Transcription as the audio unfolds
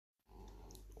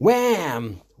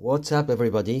Wham! What's up,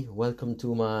 everybody? Welcome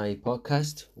to my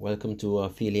podcast. Welcome to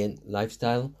Affiliate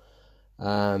Lifestyle.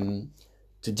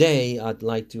 Today, I'd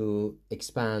like to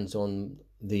expand on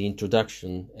the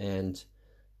introduction, and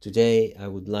today I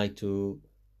would like to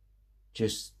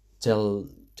just tell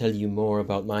you more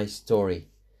about my story.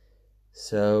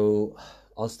 So,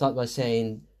 I'll start by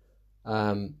saying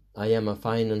I am a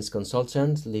finance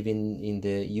consultant living in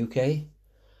the UK.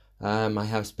 I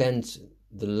have spent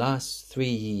the last 3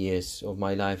 years of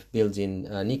my life building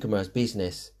an e-commerce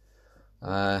business.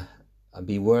 I've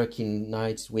been working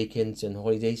nights, weekends and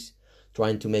holidays,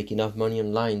 trying to make enough money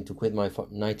online to quit my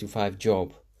 9-to-5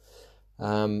 job.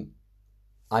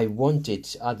 I wanted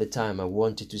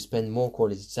to spend more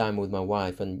quality time with my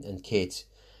wife and kids,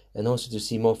 and also to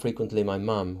see more frequently my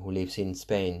mum, who lives in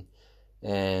Spain.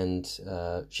 And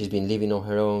she's been living on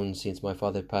her own since my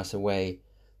father passed away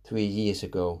 3 years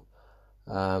ago.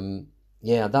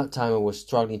 At that time I was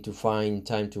struggling to find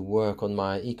time to work on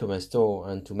my e-commerce store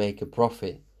and to make a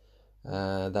profit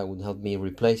that would help me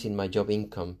replacing my job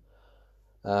income.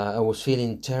 I was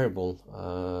feeling terrible.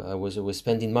 I was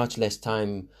spending much less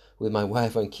time with my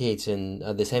wife and kids, and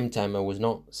at the same time I was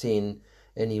not seeing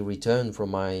any return from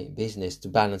my business to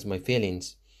balance my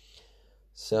feelings.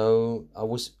 So I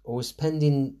was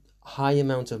spending high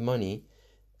amounts of money,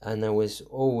 and I was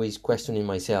always questioning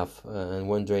myself and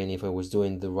wondering if I was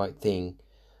doing the right thing.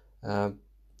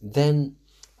 Then,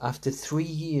 after 3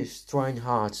 years trying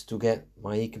hard to get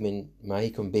my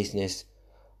e-com business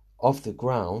off the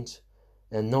ground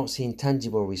and not seeing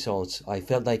tangible results, I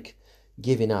felt like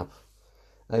giving up.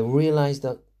 I realized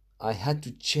that I had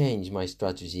to change my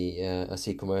strategy as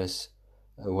e-commerce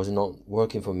was not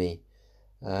working for me.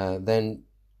 Then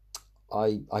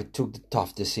I took the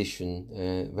tough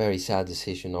decision, very sad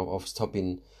decision of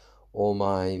stopping all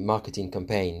my marketing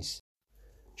campaigns.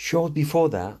 Short before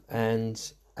that, and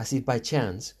as if by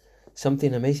chance,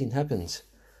 something amazing happens.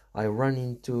 I ran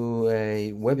into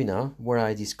a webinar where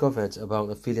I discovered about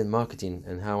affiliate marketing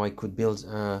and how I could build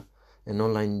an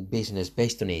online business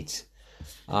based on it.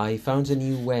 I found a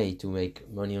new way to make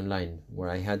money online, where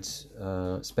I had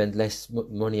spent less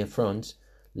money upfront,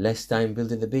 less time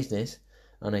building the business,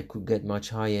 and I could get much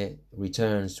higher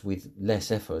returns with less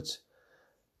effort.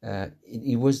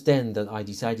 It was then that I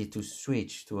decided to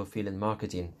switch to affiliate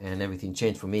marketing, and everything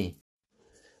changed for me.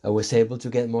 I was able to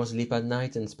get more sleep at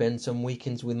night and spend some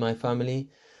weekends with my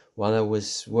family while I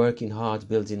was working hard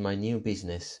building my new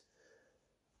business.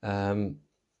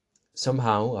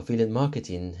 Somehow, affiliate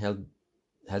marketing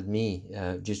helped me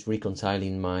just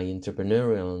reconciling my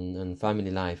entrepreneurial and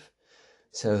family life.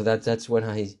 So that's when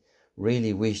I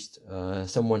really wished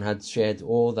someone had shared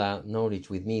all that knowledge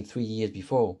with me 3 years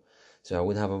before, so I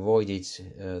would have avoided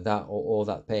all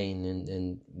that pain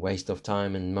and waste of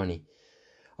time and money.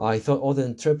 I thought other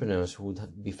entrepreneurs would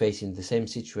be facing the same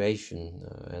situation,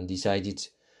 and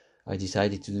I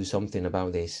decided to do something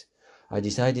about this. I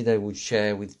decided I would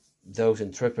share with those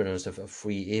entrepreneurs a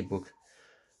free ebook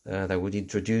that would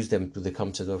introduce them to the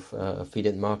concept of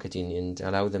affiliate marketing and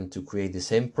allow them to create the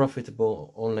same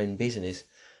profitable online business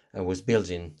I was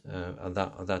building at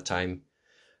that time.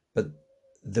 But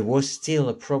there was still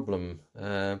a problem.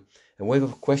 A wave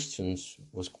of questions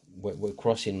were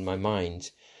crossing my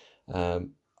mind,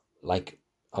 like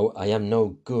I am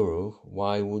no guru.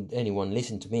 Why would anyone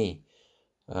listen to me?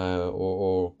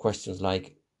 Or questions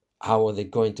like, how are they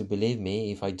going to believe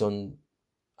me if I don't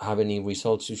have any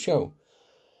results to show?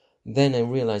 Then I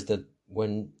realized that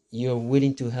when you're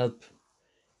willing to help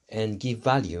and give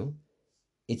value,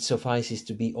 it suffices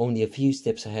to be only a few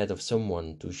steps ahead of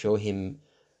someone to show him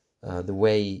the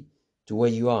way to where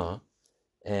you are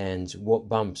and what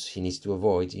bumps he needs to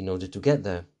avoid in order to get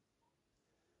there.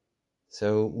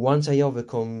 So once I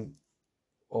overcome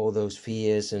all those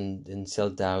fears and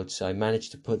self-doubts, I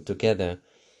managed to put together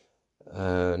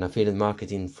an affiliate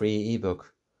marketing free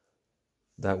ebook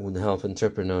that would help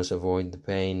entrepreneurs avoid the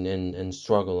pain and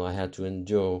struggle I had to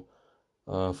endure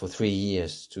for 3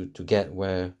 years to get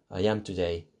where I am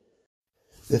today.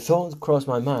 The thought crossed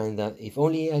my mind that if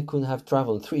only I could have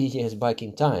traveled 3 years back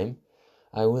in time,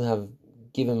 I would have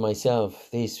given myself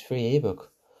this free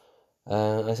ebook.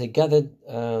 As I gathered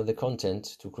the content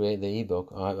to create the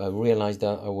ebook, I realized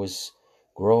that I was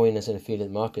growing as an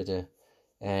affiliate marketer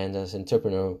and as an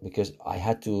entrepreneur because I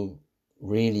had to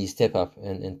really step up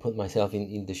and put myself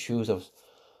in the shoes of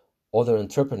other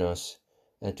entrepreneurs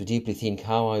and to deeply think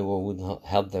how I would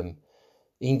help them.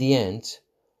 In the end,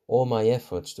 all my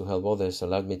efforts to help others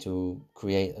allowed me to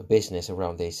create a business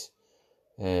around this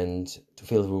and to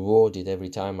feel rewarded every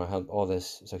time I help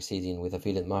others succeeding with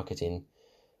affiliate marketing,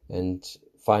 and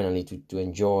finally to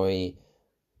enjoy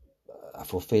a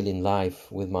fulfilling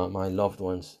life with my loved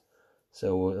ones.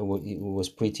 So it was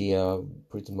pretty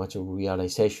much a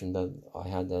realization that I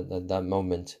had at that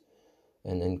moment,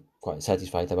 and quite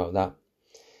satisfied about that.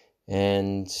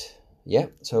 And yeah,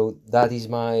 so that is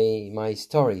my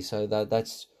story. So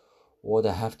that's what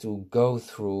I have to go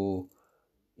through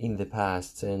in the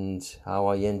past, and how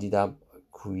I ended up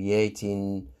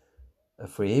creating a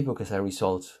free ebook as a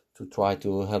result, to try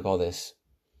to help others.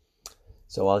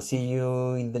 So I'll see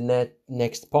you in the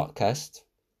next podcast.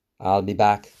 I'll be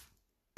back.